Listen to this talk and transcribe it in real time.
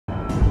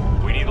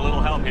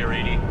help here,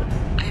 Edie?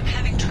 I am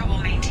having trouble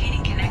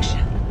maintaining connection.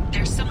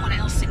 There's someone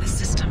else in the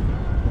system.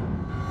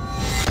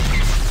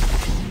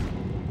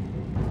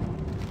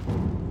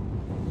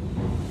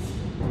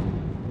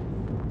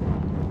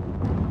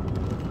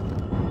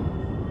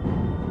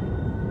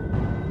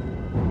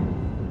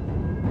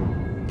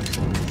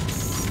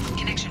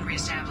 Connection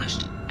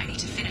reestablished. I need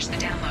to finish the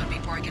download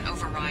before I can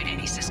override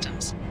any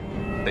systems.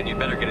 Then you'd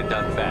better get it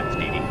done fast,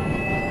 Edie.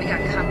 We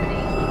got company.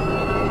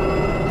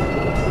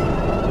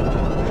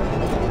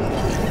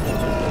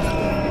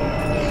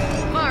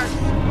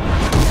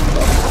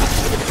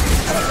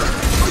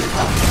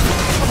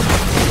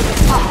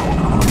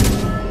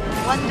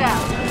 One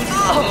down.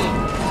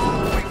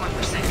 41%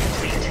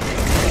 complete.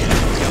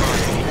 Come on,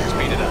 Edie.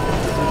 Speed it up.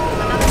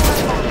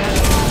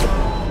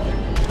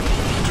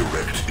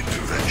 Direct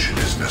intervention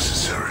is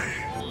necessary.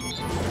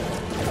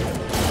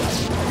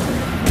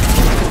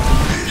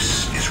 This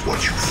is what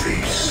you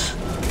face.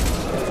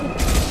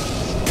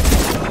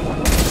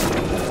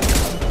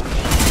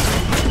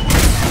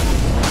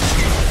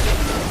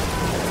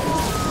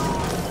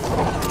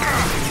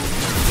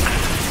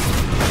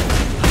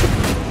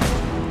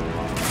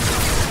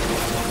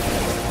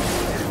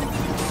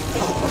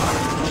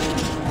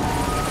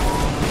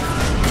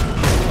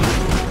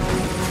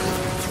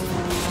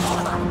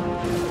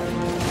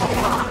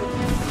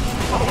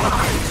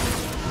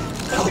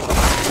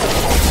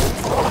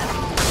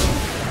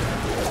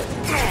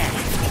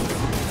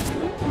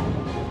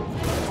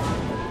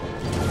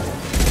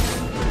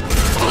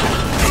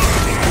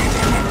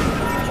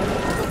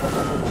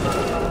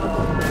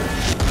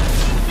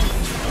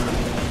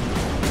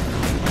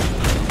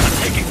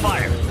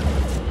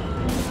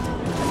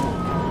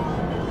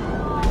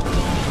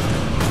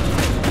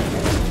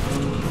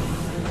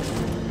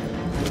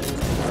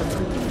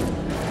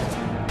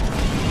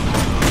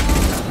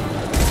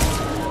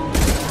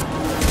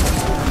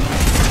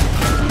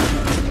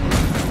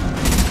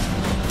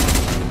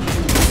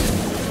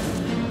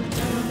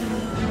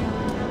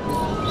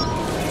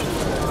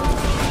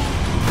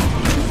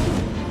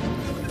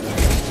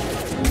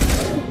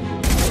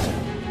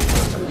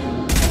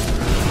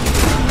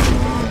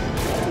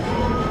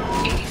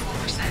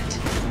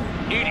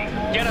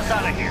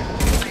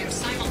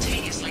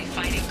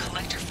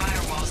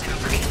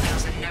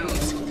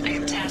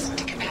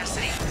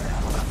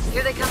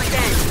 Here they come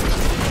again.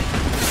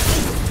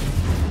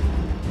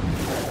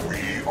 We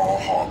are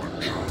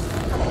Harbinger.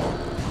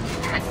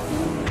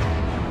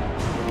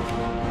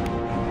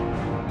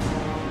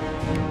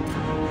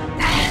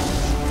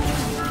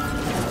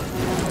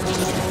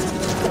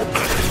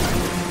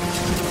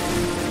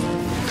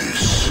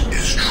 This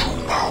is true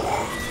power.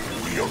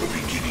 We are the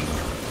beginning.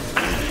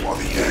 You are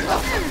the end.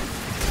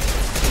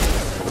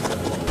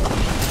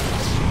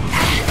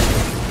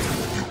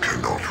 You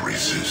cannot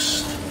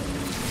resist.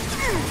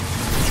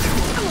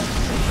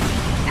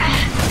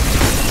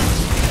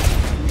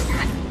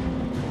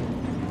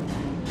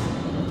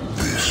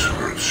 This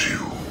hurts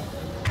you.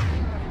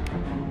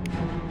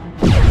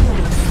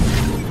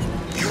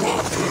 You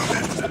are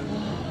vermin.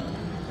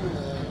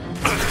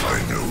 I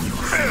know you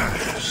feel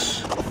this.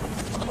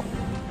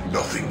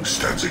 Nothing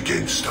stands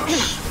against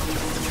us.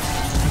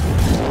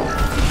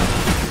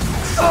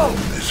 Form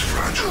is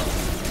fragile.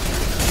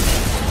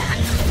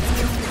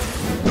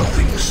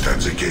 Nothing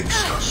stands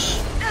against us.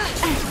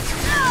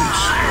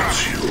 This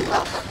hurts you.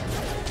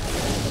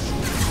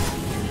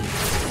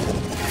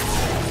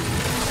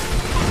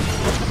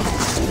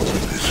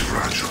 Form is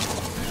fragile.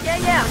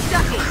 Yeah, I'm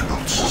ducking.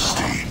 Cannot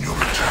sustain your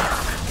attack.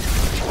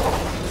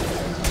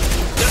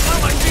 That's how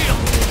I feel!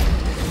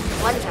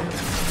 One down.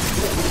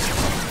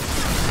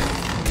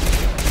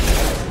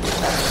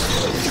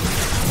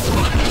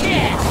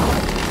 Yeah!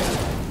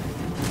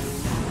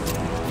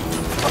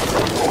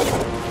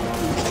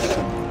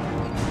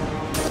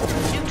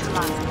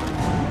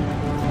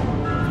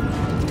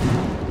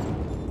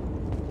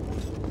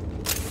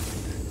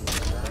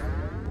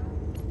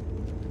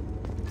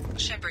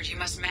 Shepard, you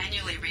must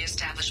manually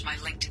re-establish my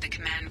link to the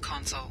command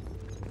console.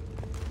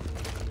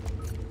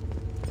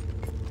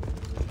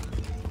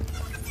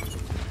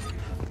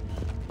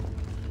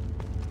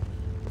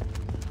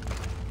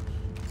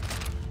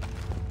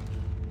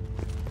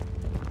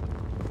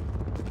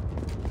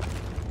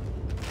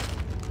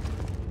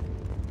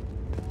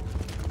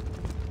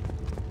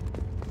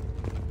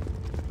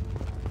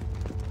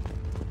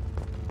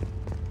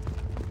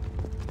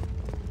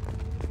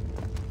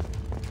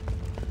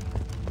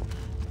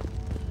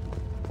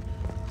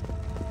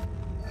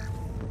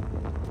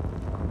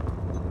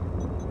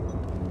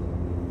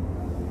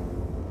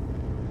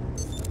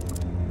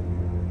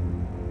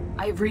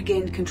 I have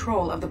regained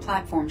control of the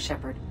platform,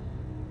 Shepard.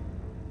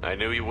 I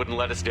knew you wouldn't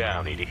let us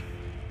down, Edie.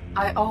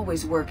 I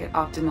always work at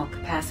optimal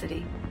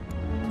capacity.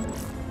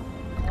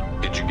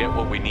 Did you get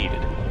what we needed?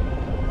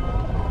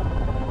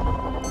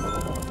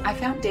 I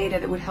found data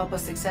that would help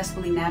us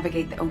successfully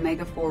navigate the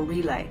Omega-4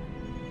 relay.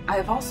 I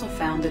have also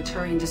found a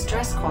Turian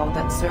distress call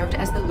that served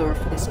as the lure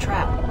for this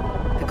trap.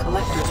 The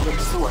collectors were the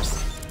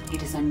source.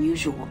 It is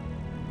unusual.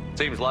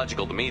 Seems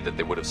logical to me that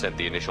they would have sent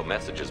the initial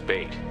message as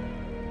bait.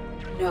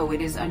 No,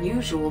 it is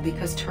unusual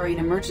because Turian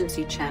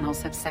emergency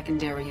channels have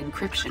secondary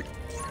encryption.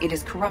 It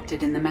is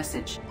corrupted in the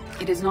message.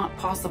 It is not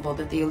possible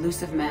that the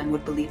elusive man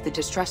would believe the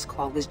distress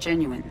call was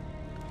genuine.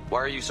 Why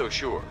are you so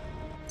sure?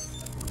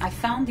 I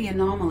found the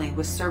anomaly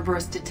with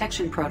Cerberus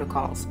detection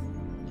protocols.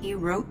 He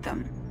wrote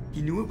them.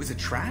 He knew it was a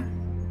trap?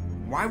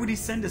 Why would he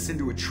send us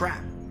into a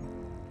trap?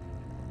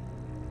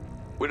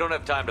 We don't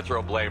have time to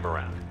throw blame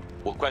around.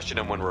 We'll question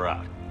him when we're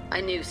out.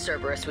 I knew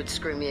Cerberus would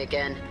screw me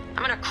again.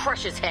 I'm gonna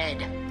crush his head.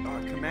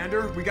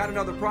 Commander, we got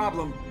another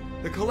problem.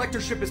 The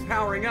collector ship is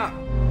powering up.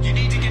 You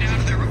need to get out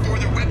of there before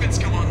their weapons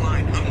come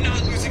online. I'm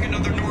not losing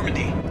another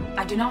Normandy.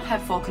 I do not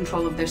have full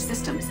control of their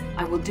systems.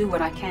 I will do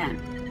what I can.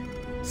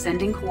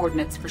 Sending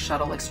coordinates for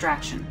shuttle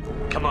extraction.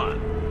 Come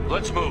on,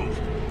 let's move.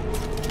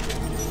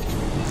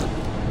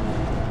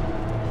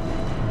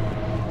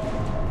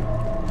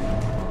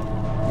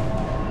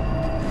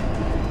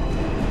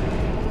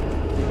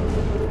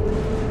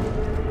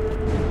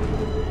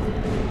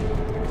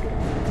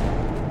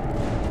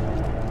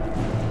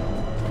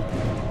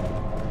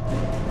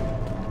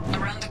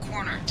 Around the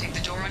corner, take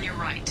the door on your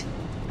right.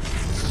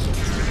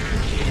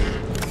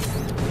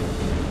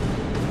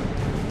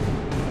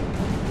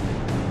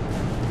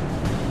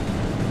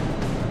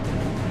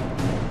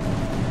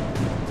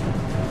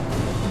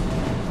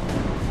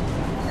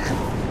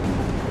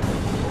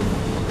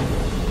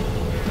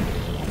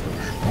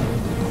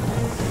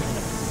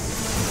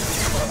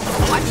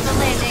 Watch the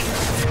landing.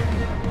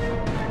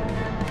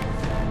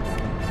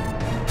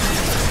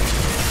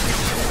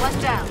 One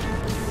down.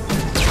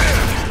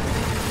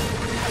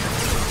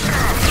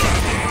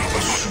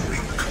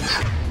 Assuming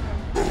control.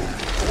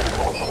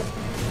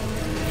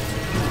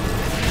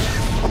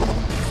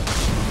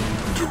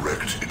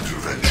 Direct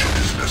intervention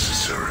is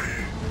necessary.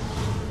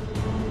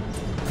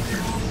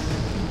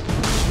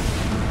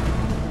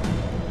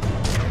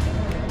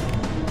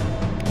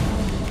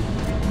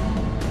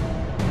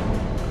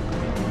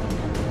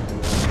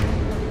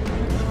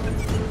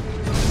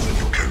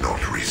 You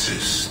cannot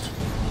resist.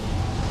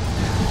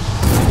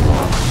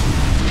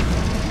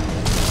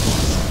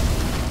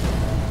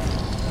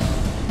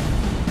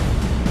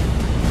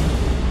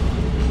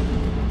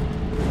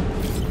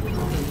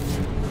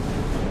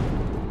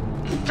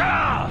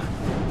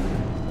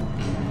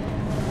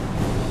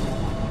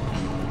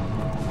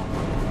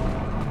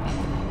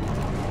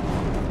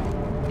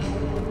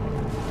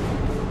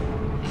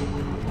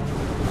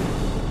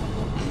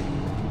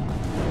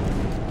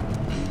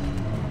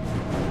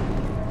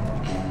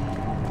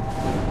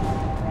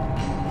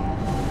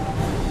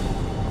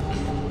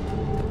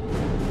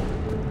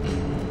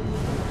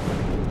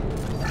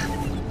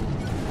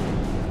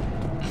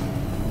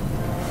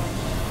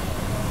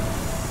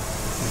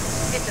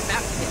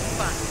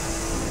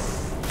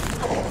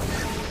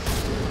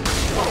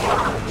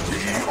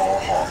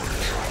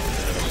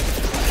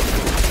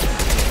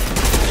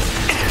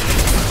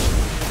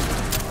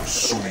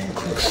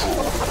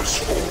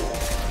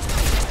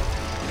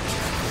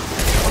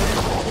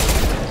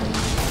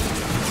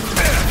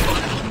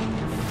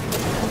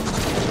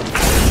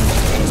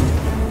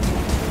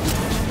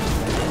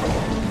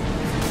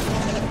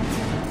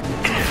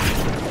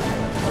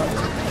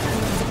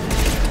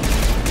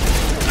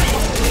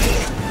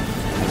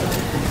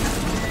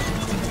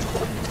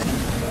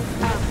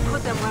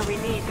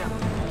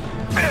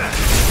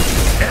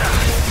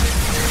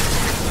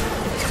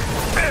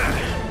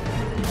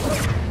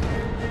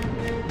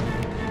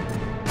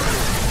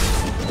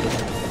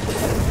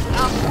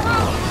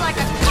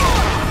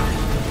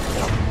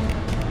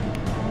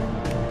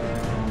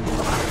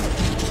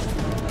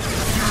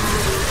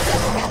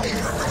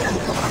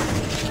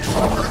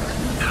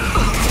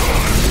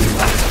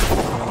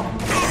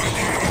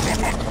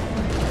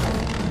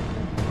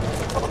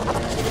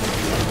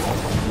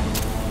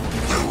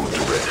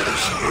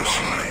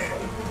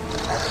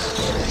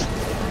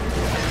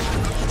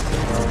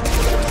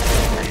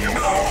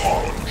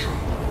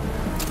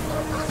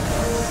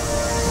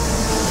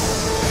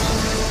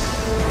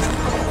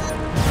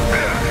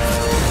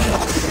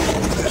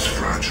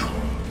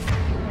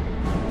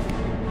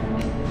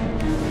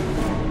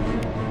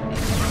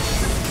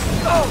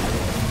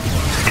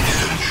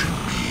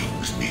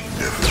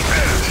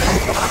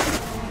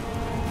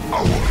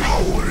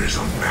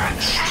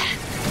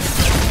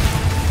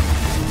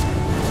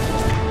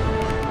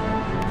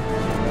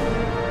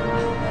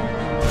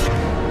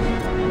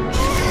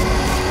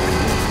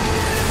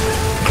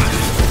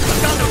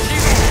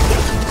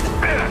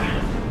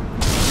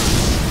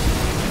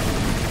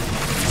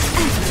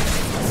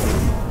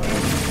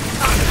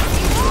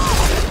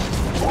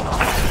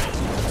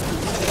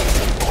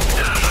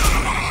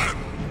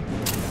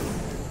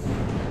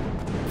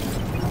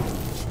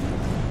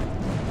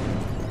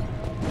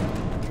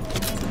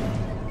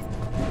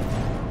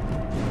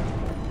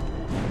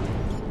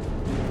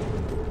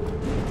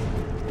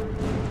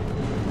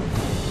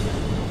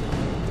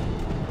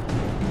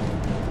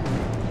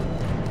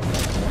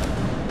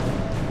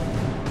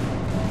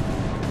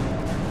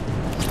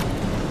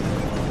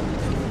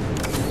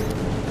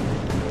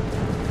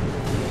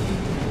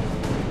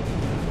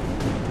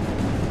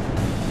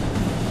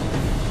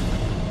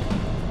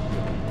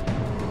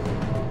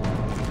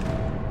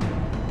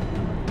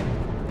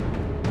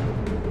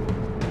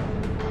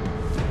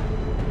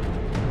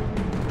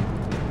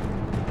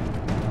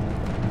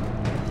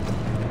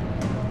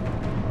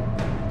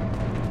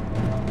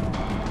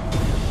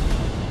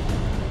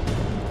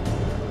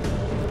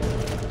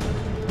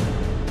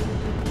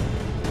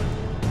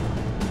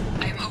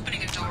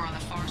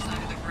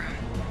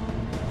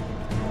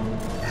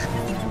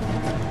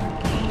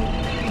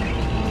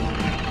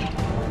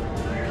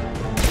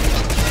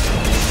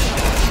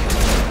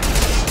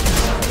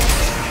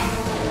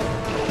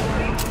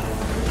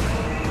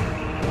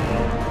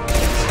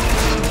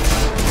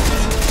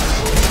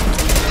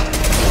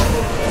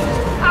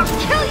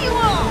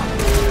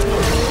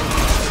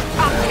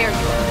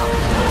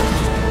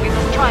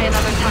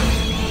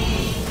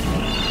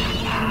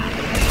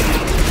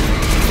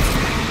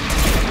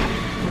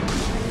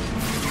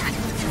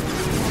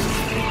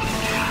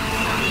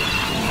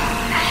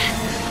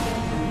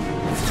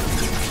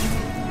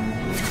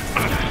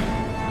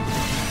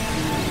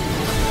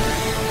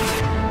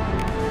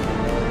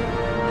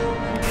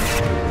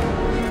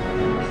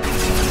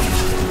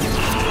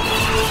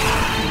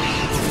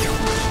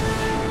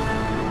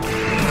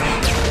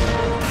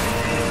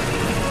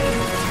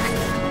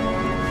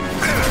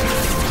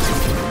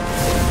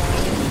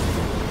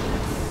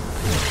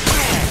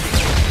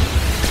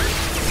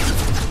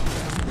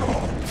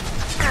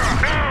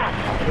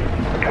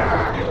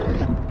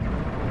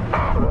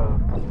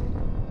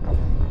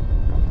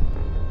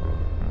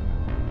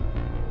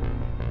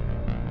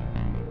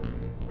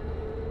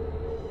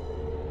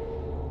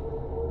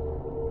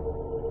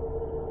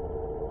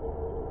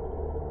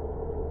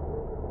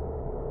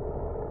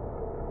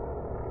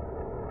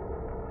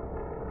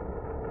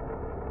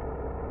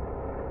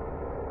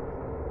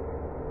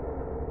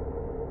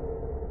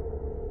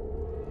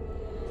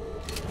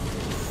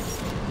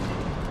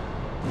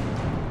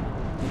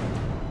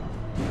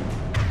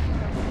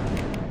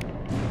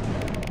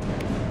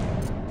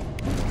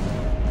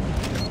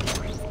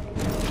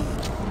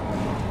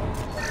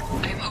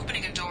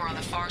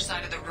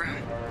 room.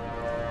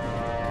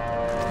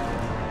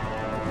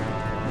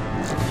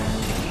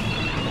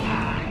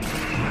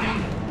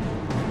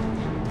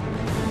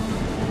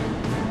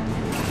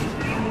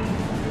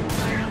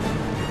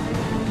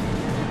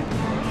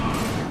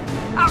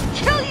 I'll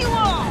kill you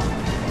all!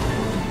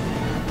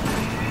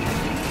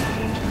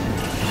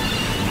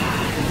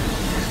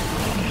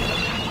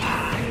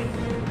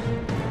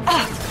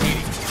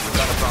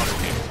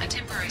 A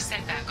temporary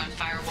setback on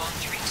Firewall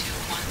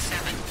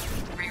 3217.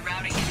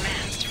 Rerouting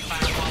commands to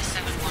Firewall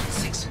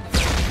 7164.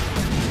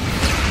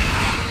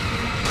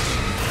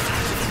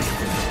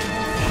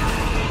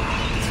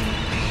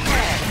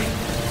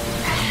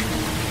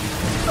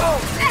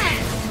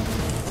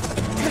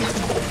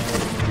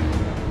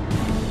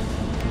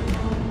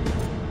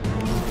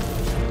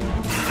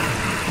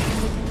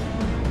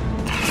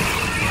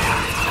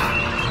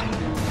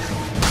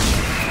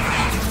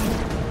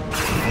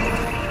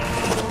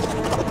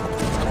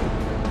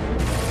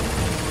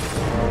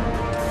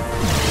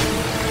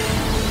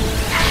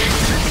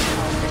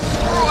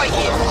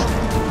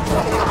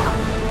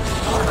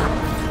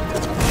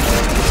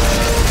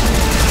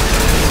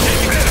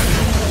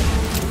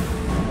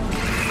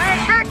 My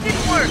attack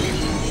didn't work!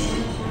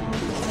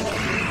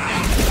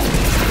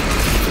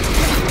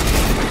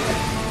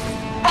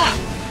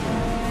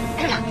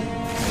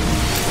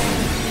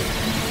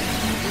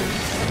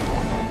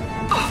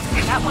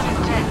 That one is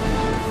dead.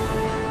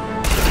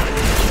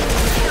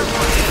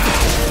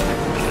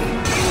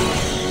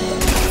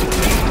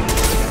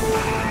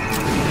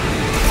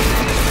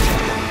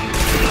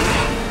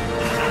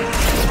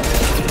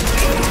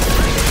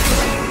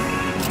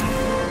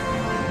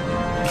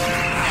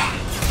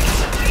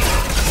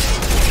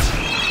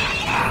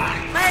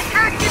 My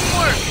attack didn't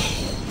work!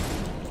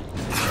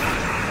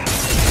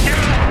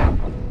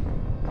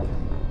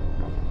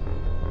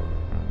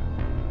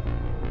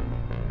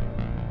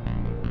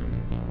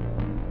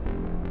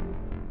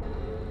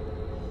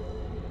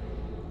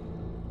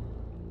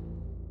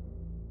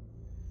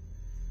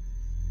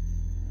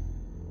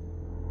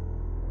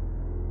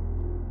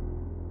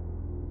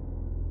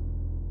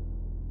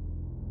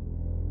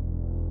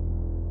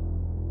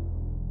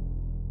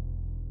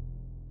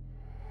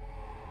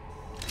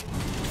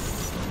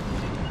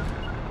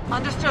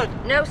 Understood.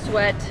 No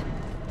sweat.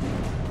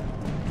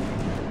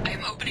 I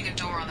am opening a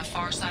door on the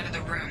far side of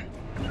the room.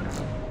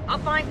 I'll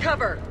find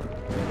cover.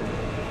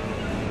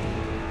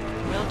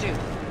 Will do.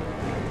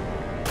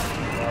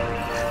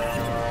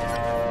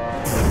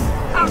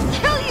 I'll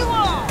kill you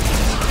all!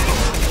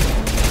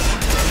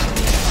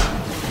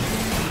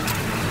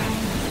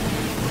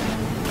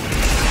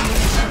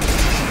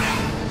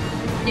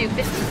 New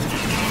business.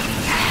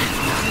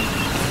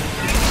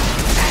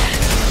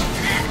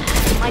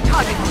 My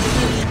target is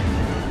removed.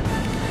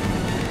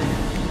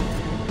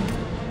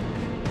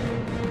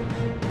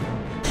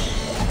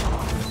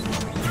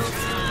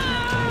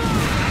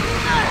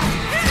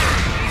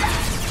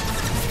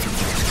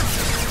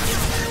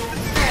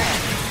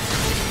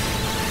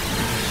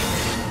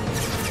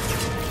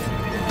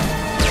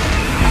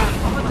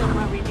 Put them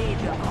where we need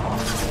them.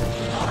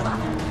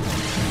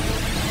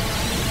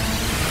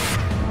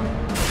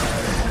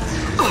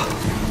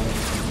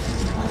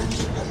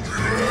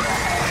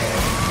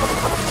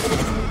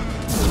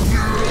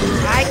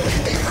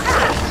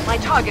 My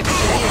target is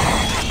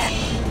removed.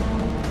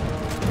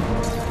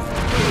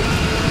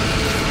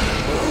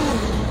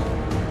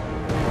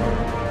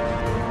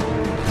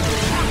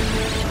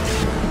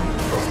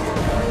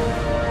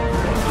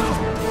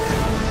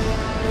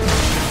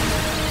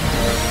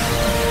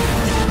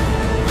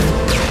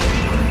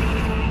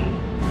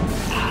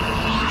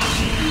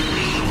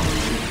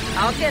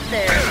 I'll get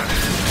there.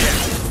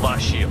 Yeah,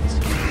 lost shields.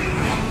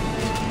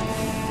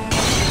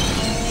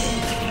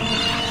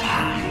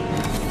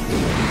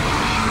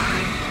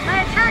 My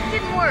attack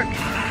didn't work.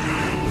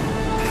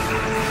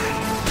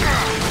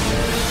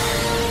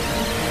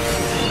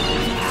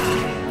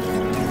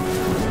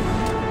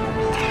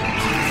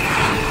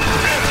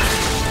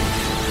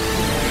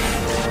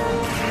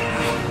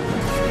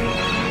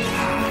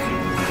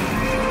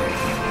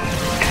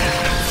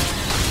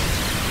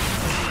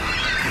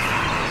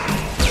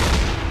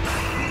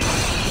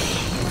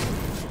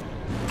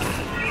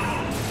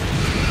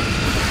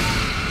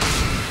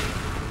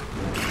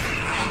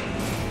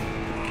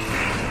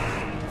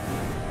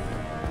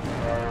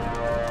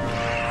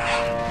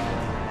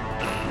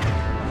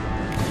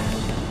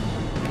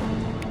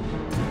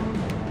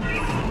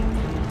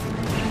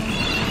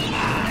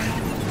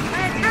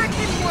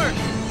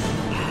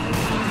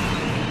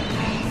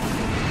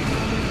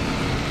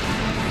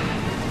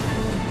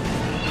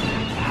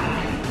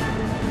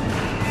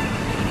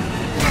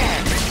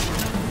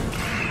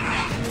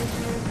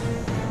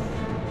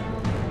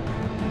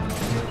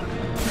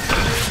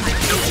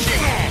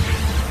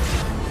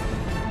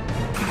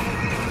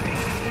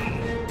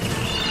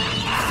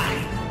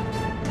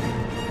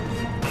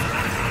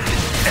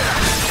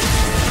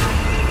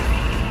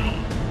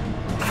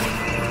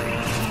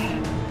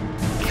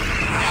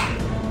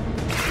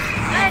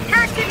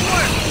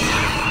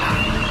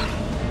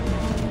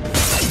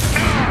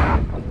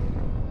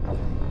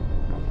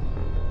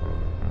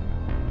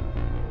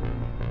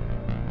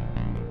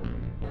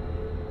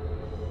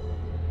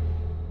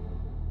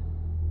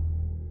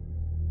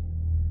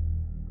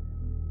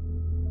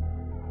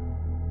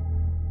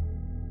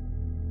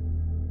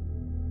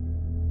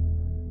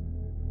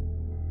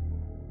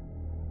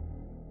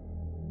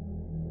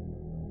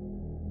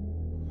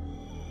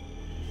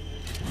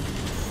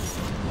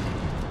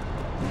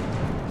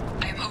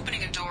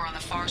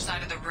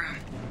 room.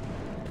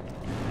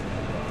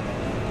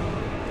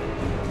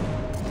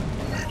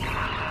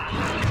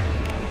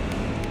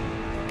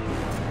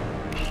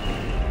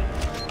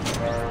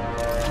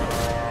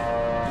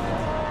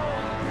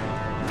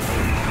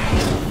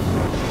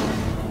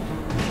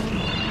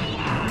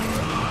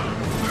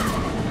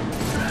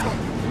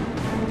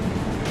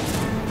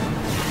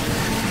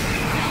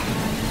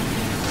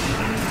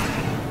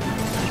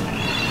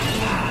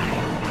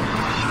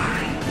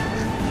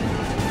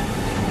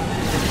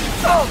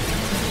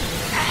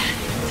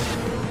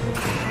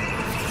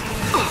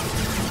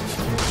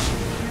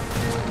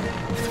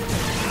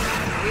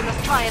 We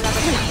must try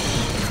another time.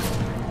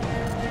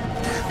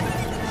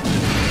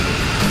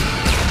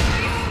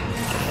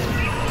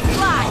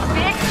 Fly,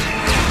 bitch!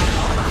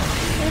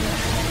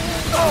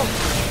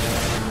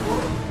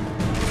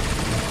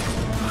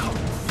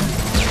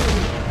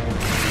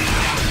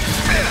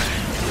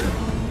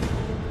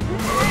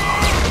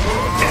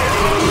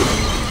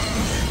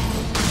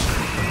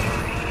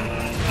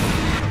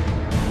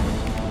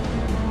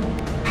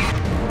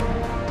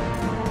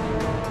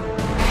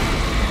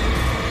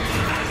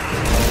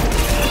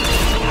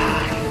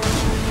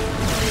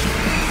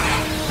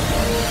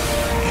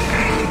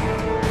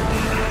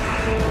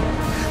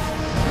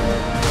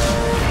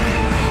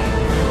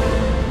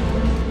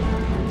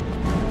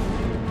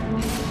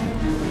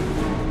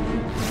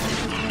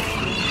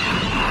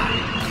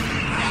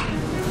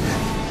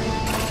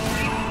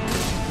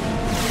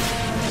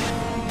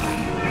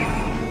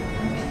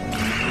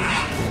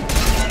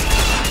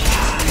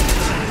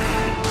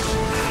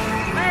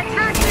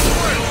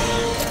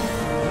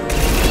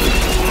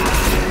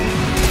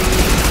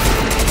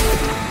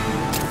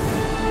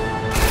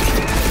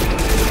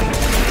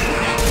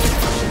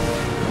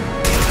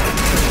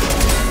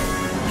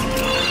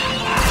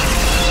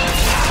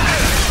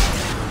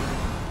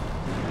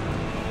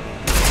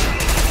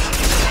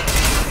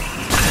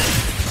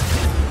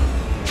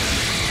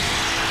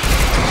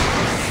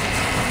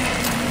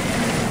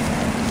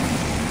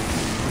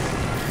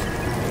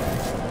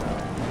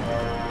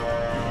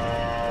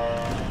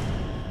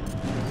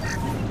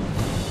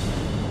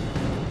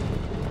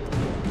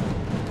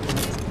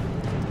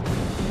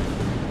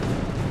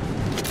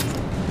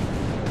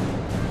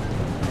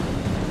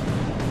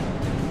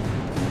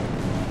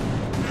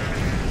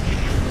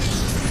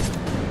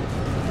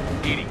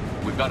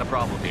 Got a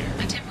problem here.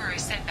 A temporary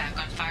setback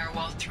on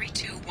Firewall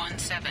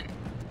 3217.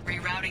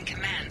 Rerouting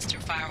commands through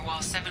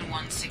Firewall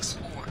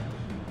 7164.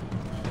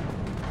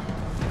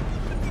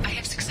 I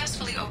have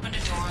successfully opened a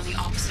door on the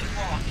opposite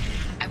wall.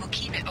 I will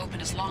keep it open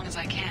as long as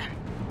I can.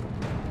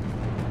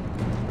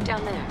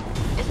 Down there.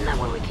 Isn't that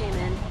where we came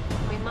in?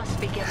 We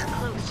must be getting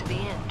close to the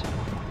end.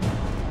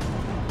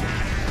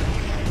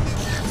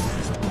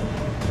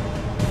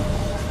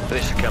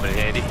 This should come in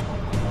handy.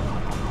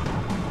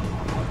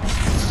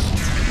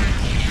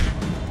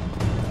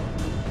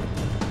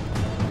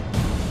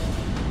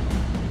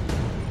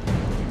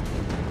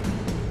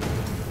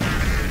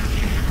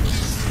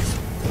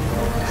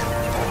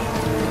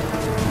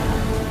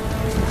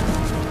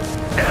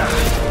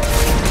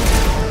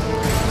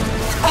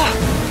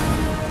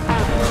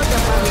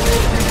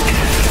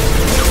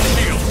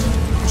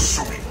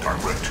 Assuming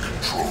direct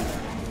control.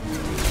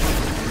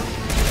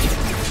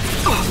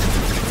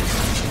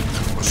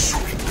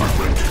 Assuming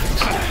direct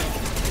control.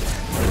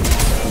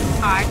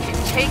 I can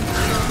take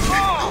you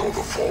all! Ignore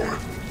the fallen.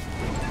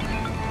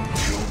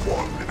 Kill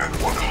 1 and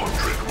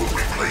 100 will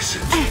replace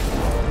it.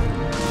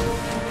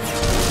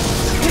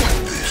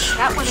 This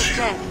That one hurts is you.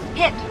 dead.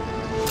 Hit!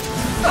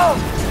 Oh!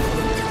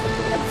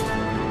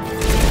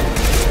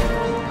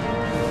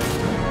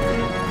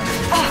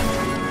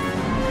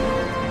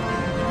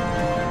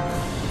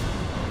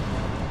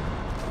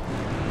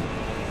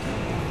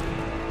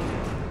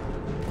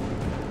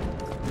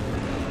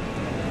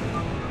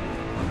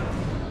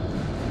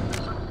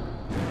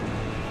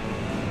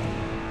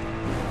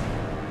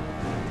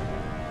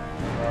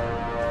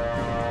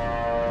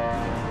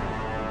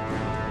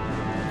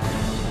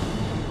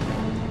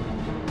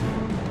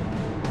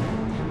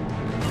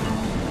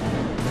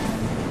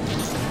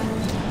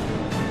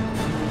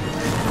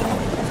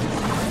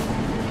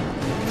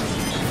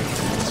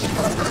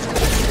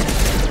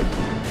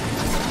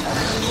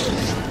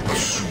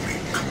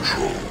 Assuming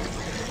control.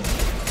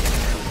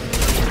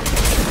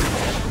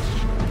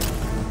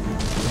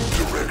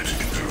 Direct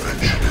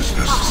intervention is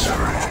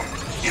necessary.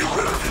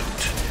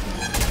 Irrelevant.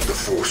 The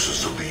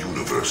forces of the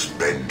universe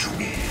bend to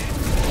me.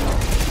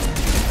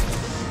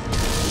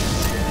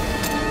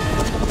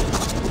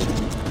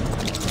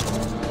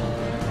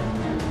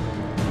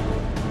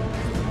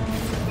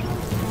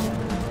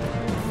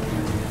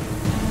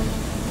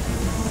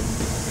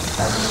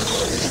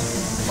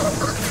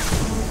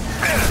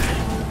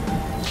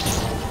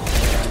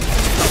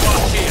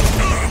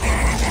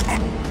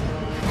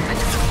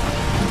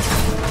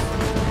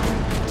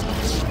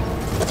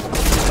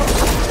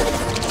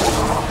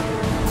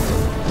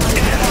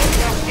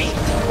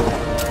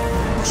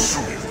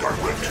 Assuming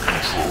direct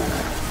control.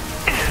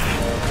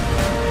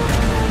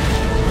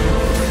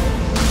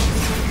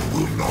 You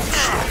will not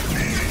stop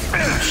me.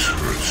 This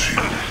hurts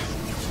you.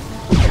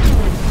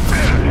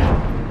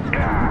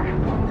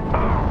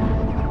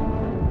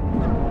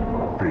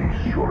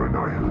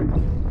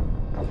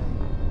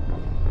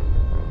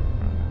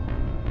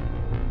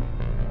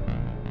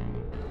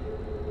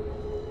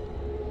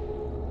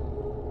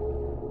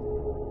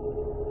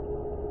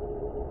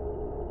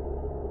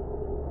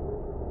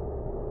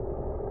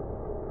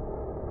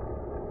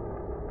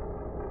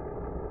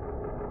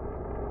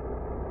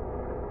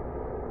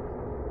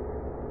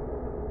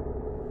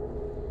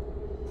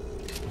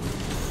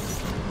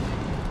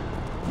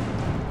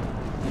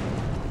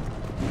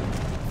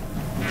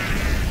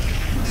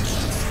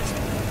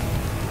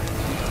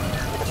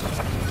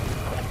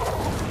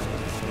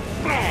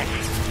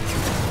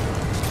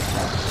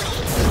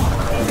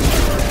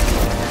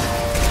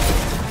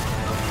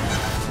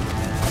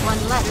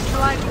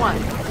 Neutralize one.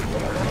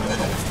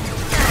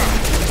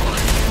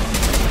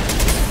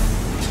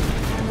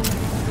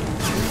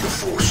 The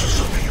forces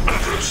of the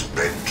universe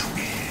bend to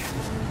me.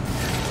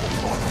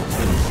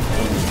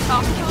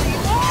 I'll kill you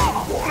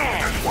all! 1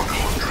 and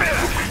 100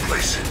 will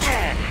replace it.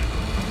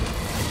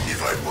 If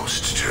I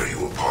must tear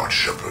you apart,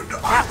 Shepard, I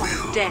That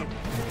will. one's dead.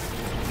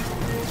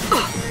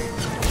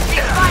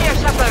 Take fire,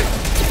 Shepard!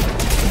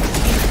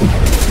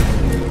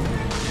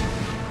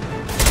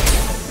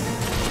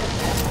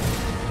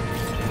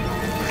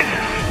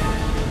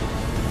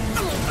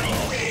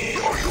 We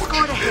are your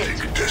Scored a hit.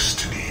 genetic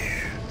destiny.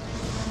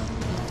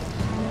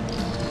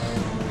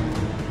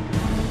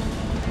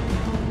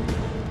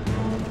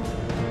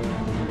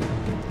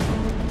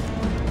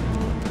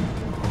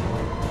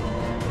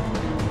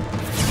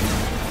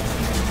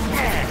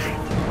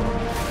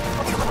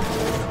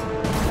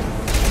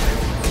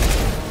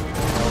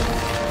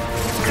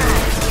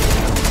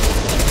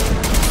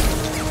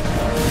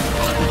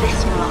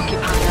 This will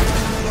occupy them.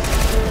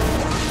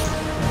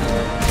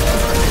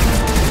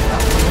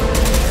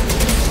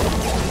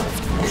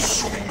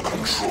 Assuming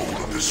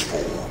control of this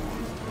form.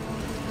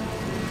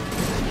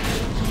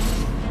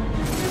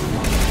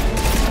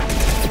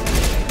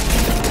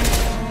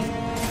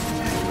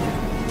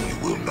 You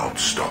will not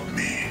stop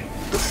me.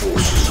 The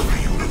forces of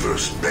the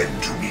universe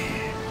bend to me.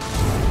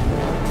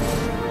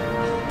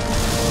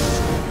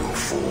 Your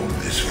form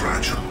is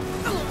fragile.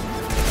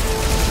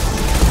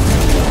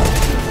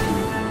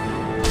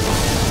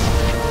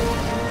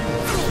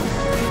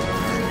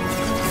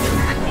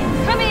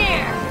 Come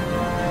here!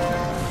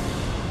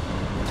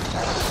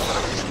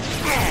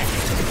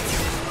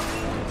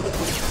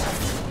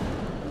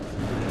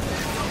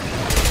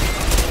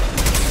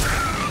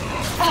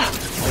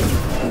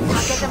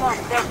 I'll get them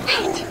off their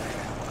feet.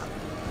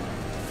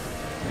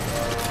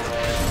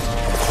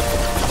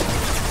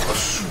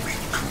 Assuming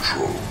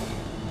control.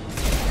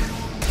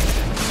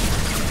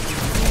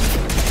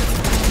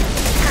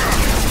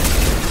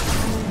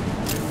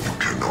 You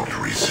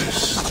cannot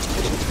resist.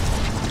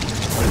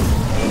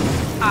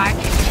 I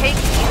can take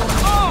you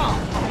all!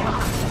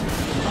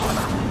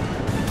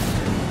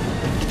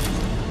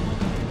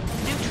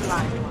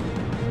 Neutralize one.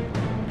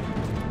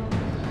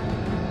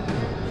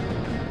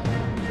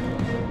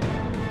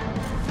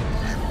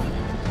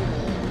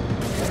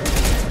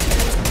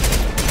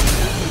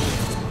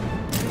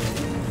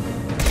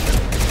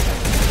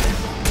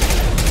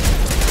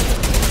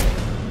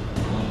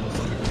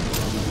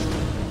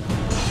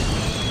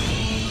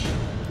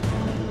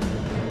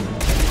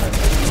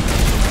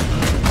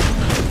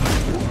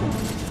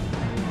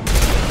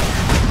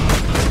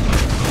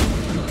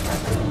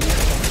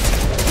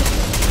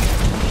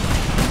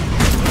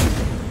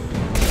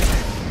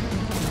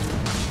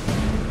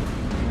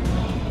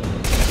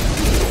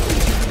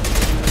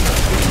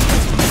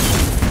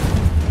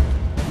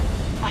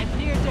 I'm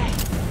near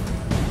death.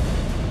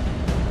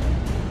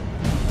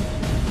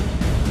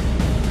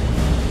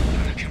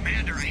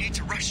 Commander, I hate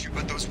to rush you,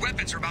 but those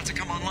weapons are about to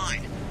come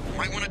online.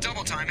 Might want to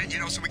double time it,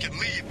 so we can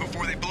leave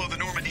before they blow the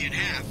Normandy in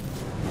half.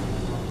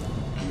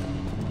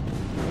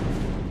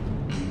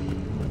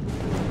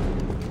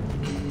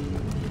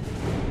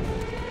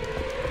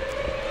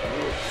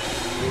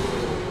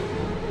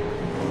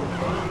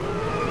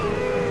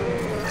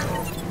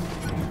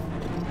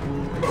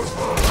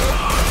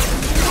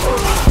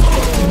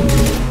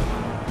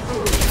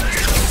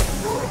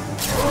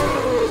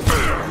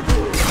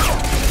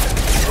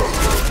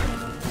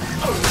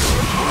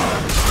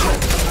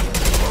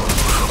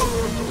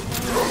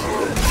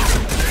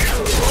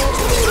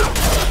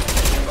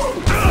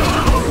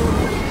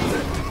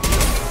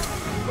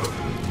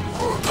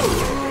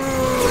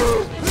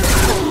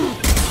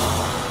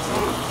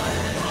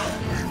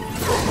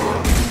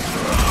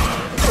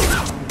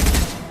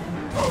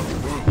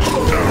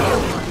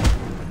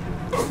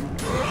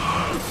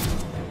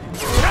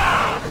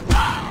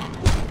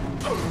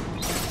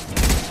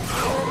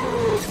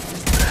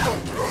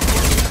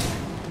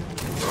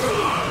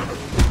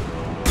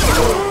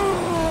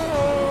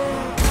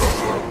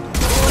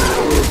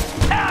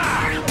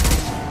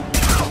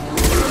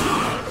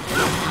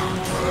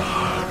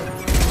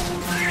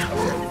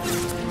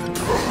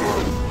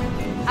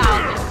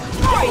 I'll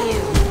destroy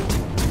you!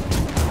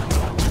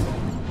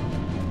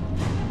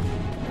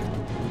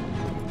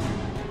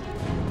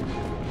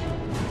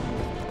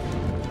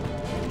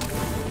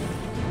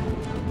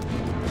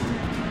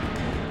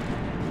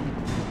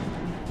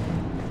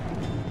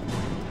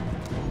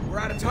 We're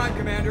out of time,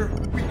 Commander.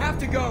 We have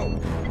to go. You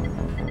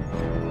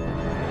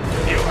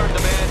heard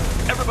the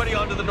man. Everybody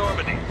onto the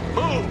Normandy.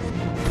 Move!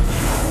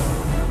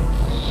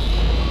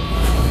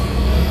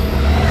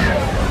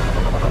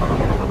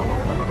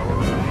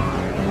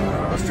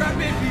 Strap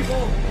in,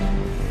 people.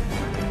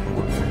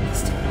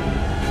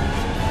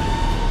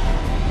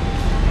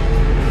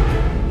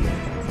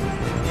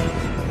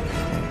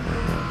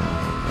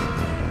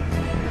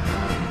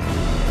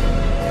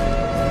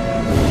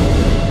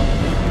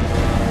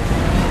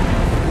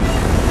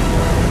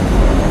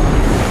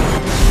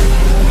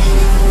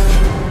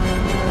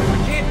 We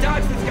can't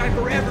dodge this guy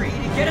forever,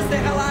 Edie. Get us the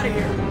hell out of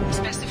here.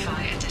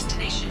 Specify a destination.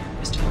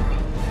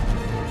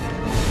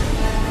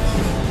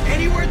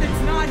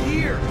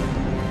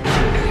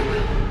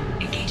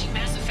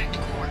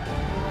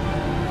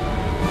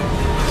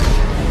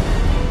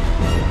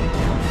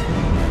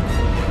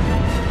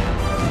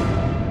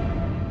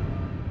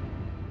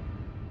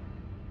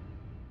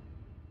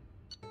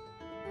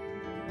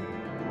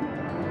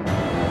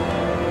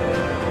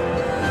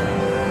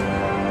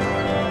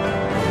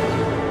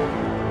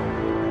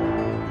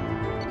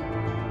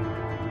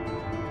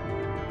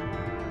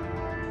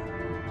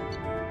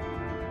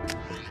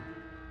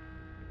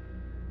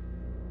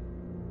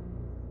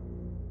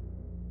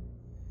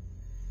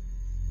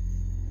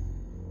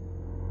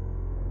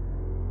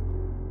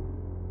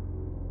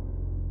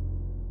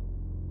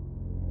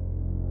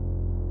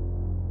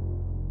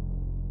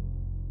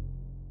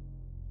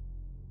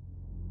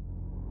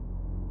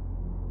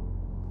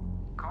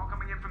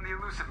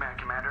 Elusive Man,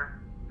 Commander.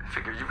 I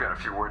figure you've got a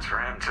few words for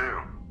him, too.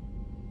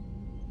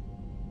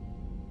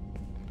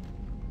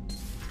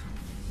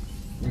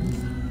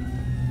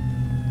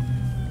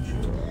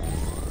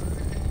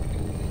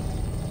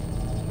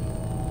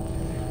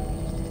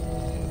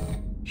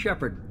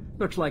 Shepard,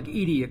 looks like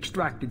EDI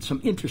extracted some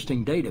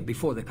interesting data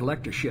before the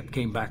collector ship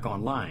came back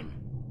online.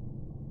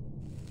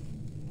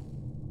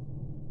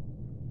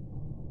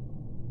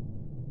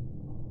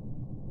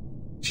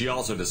 She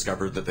also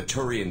discovered that the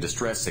Turian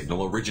distress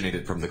signal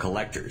originated from the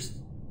collectors.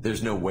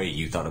 There's no way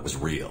you thought it was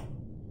real.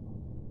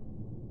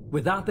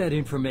 Without that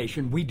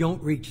information, we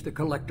don't reach the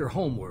collector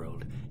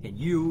homeworld, and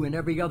you and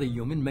every other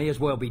human may as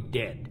well be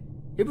dead.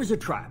 It was a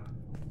trap,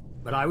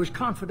 but I was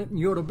confident in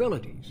your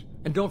abilities.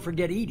 And don't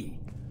forget EDI.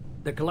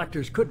 The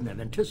collectors couldn't have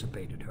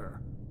anticipated her.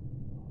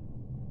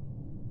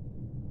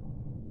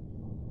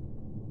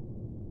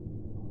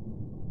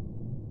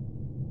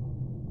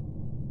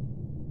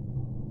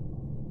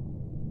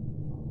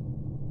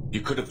 You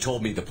could have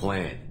told me the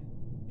plan.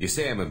 You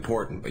say I'm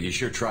important, but you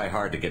sure try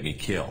hard to get me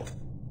killed.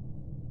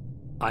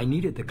 I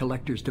needed the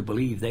collectors to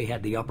believe they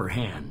had the upper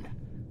hand.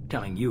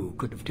 Telling you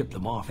could have tipped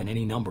them off in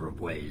any number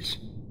of ways.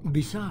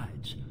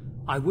 Besides,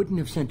 I wouldn't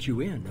have sent you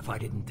in if I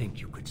didn't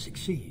think you could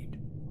succeed.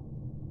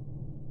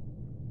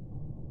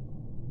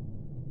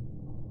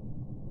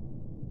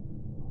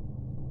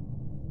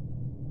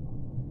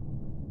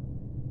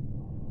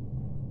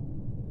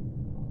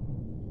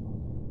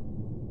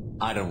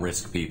 I don't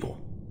risk people.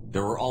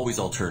 There are always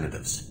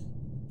alternatives.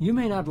 You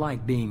may not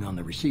like being on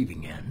the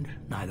receiving end,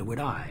 neither would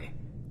I.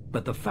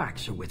 But the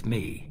facts are with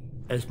me.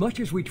 As much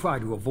as we try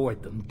to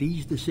avoid them,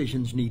 these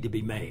decisions need to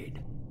be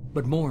made.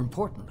 But more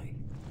importantly,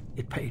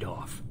 it paid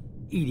off.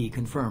 EDI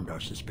confirmed our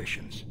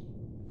suspicions.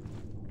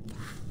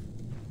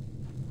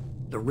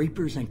 The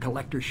Reapers and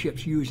Collector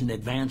ships use an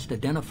advanced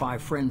Identify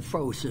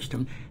Friend-Foe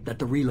system that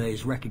the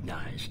relays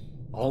recognize.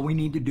 All we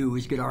need to do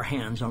is get our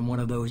hands on one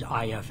of those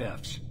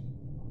IFFs.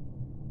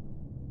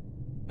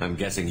 I'm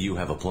guessing you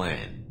have a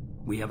plan.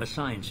 We have a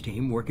science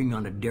team working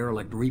on a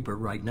derelict Reaper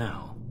right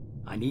now.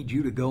 I need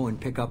you to go and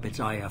pick up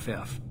its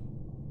IFF.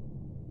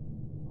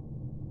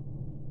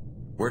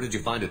 Where did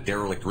you find a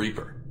derelict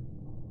Reaper?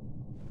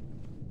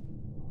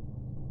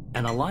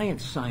 An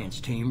Alliance science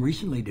team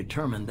recently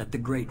determined that the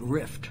Great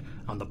Rift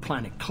on the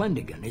planet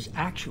Klendagon is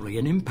actually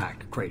an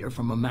impact crater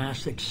from a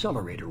mass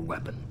accelerator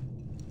weapon.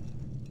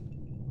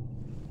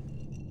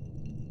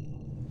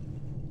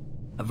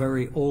 A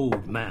very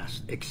old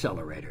mass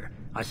accelerator.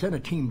 I sent a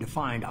team to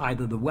find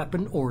either the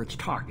weapon or its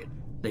target.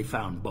 They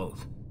found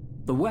both.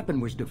 The weapon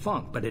was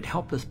defunct, but it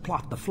helped us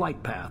plot the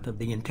flight path of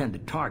the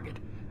intended target,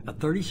 a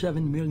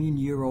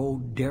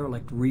 37-million-year-old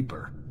derelict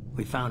Reaper.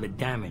 We found it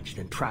damaged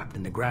and trapped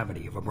in the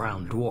gravity of a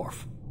brown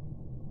dwarf.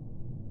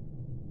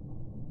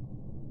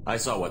 I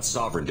saw what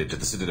Sovereign did to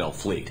the Citadel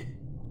fleet.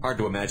 Hard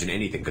to imagine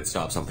anything could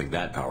stop something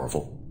that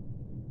powerful.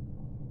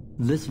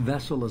 This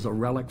vessel is a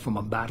relic from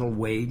a battle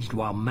waged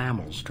while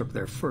mammals took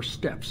their first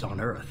steps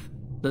on Earth.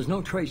 There's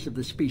no trace of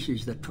the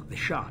species that took the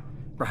shot.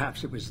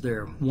 Perhaps it was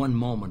their one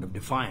moment of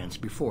defiance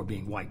before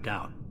being wiped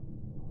out.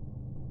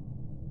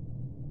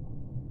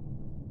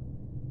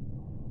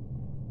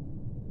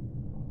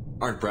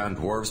 Aren't brown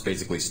dwarves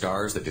basically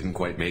stars that didn't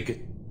quite make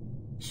it?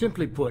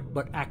 Simply put,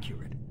 but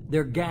accurate.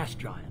 They're gas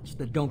giants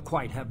that don't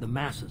quite have the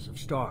masses of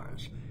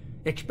stars.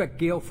 Expect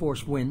gale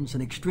force winds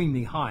and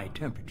extremely high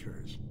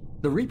temperatures.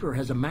 The Reaper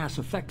has a mass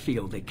effect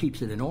field that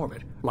keeps it in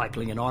orbit,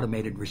 likely an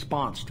automated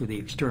response to the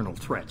external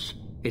threats.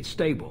 It's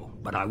stable,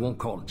 but I won't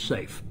call it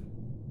safe.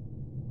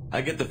 I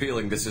get the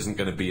feeling this isn't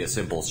going to be a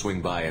simple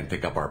swing by and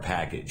pick up our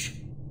package.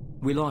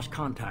 We lost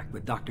contact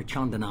with Dr.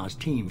 Chandana's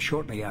team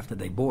shortly after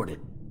they boarded.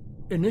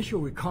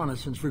 Initial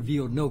reconnaissance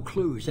revealed no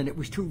clues, and it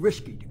was too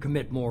risky to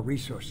commit more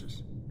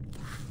resources.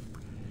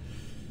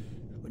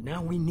 But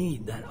now we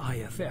need that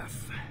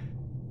IFF.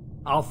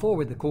 I'll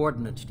forward the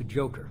coordinates to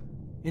Joker.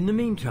 In the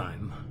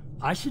meantime,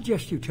 I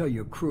suggest you tell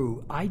your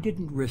crew I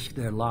didn't risk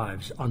their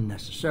lives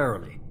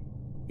unnecessarily.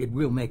 It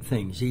will make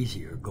things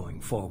easier going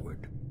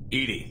forward.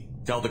 EDI,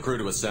 tell the crew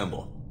to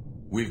assemble.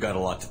 We've got a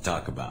lot to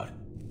talk about.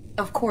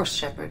 Of course,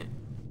 Shepard.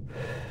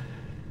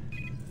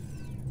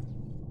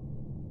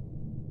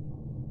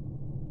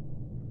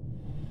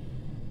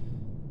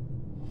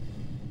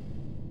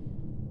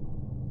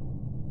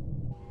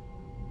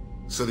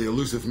 So the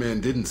Elusive Man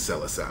didn't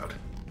sell us out.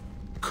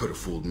 Could have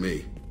fooled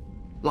me.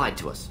 Lied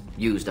to us,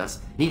 used us,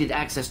 needed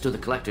access to the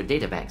Collector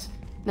databanks.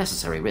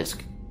 Necessary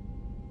risk.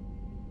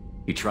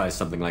 He tries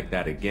something like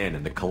that again,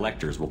 and the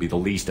Collectors will be the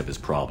least of his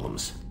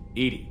problems.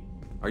 EDI,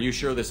 are you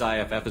sure this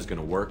IFF is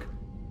going to work?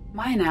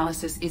 My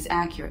analysis is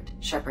accurate,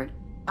 Shepard.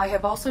 I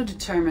have also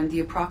determined the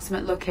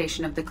approximate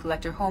location of the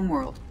Collector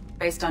homeworld,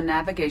 based on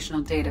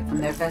navigational data from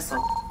their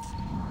vessel.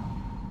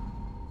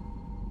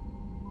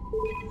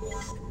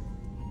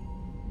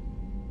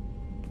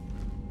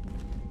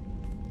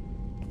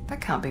 That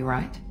can't be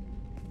right.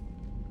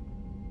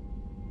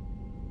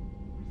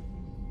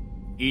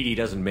 EDI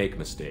doesn't make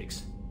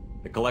mistakes.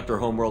 The Collector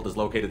homeworld is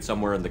located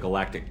somewhere in the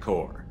galactic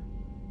core.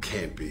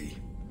 Can't be.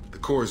 The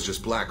core is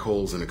just black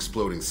holes and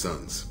exploding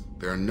suns.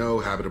 There are no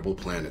habitable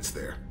planets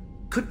there.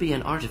 Could be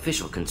an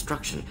artificial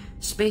construction,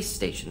 space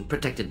station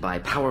protected by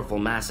powerful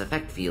mass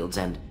effect fields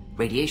and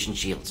radiation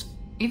shields.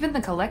 Even the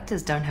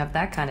Collectors don't have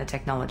that kind of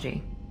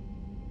technology.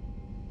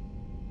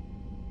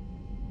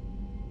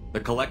 The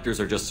Collectors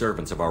are just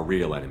servants of our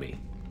real enemy,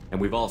 and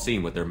we've all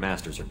seen what their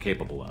masters are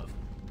capable of.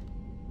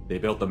 They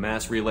built the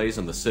mass relays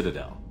in the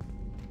Citadel.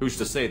 Who's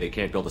to say they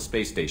can't build a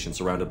space station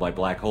surrounded by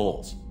black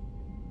holes?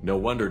 No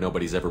wonder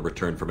nobody's ever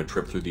returned from a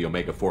trip through the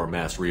Omega-4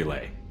 mass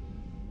relay.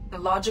 The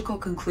logical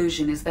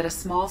conclusion is that a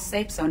small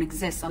safe zone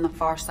exists on the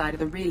far side of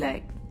the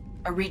relay,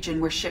 a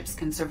region where ships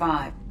can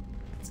survive.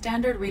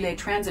 Standard relay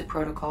transit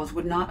protocols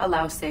would not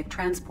allow safe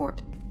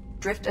transport.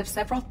 Drift of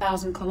several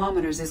thousand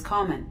kilometers is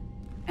common,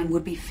 and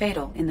would be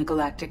fatal in the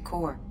galactic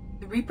core.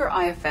 The Reaper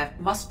IFF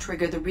must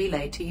trigger the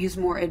relay to use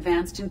more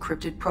advanced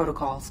encrypted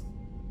protocols.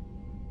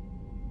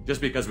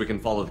 Just because we can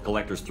follow the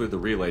Collectors through the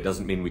relay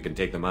doesn't mean we can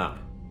take them out.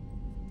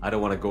 I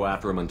don't want to go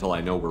after them until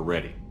I know we're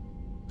ready.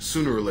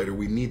 Sooner or later,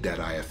 we need that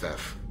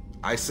IFF.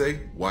 I say,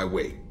 why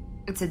wait?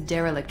 It's a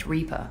derelict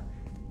Reaper.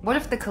 What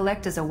if the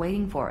Collectors are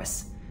waiting for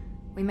us?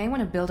 We may want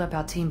to build up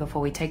our team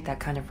before we take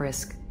that kind of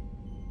risk.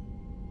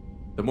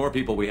 The more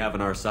people we have on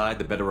our side,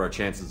 the better our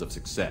chances of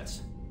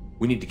success.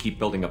 We need to keep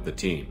building up the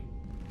team.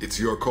 It's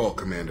your call,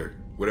 Commander.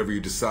 Whatever you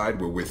decide,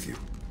 we're with you.